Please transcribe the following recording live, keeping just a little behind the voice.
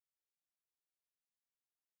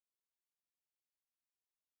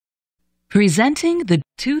Presenting the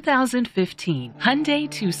 2015 Hyundai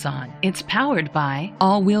Tucson. It's powered by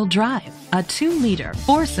all-wheel drive, a 2-liter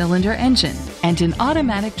 4-cylinder engine, and an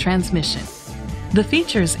automatic transmission. The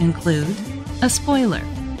features include a spoiler,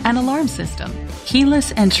 an alarm system,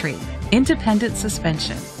 keyless entry, independent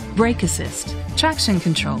suspension, brake assist, traction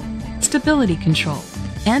control, stability control,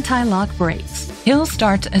 anti-lock brakes, hill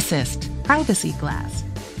start assist, privacy glass.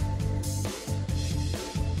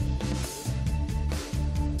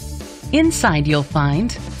 Inside you'll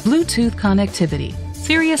find Bluetooth connectivity,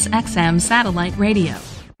 Sirius XM satellite radio,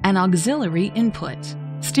 an auxiliary input,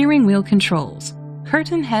 steering wheel controls,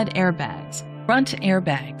 curtain head airbags, front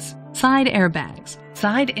airbags,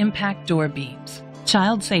 side impact door beams,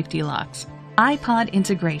 child safety locks, iPod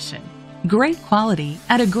integration. Great quality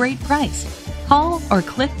at a great price. Call or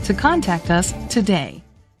click to contact us today.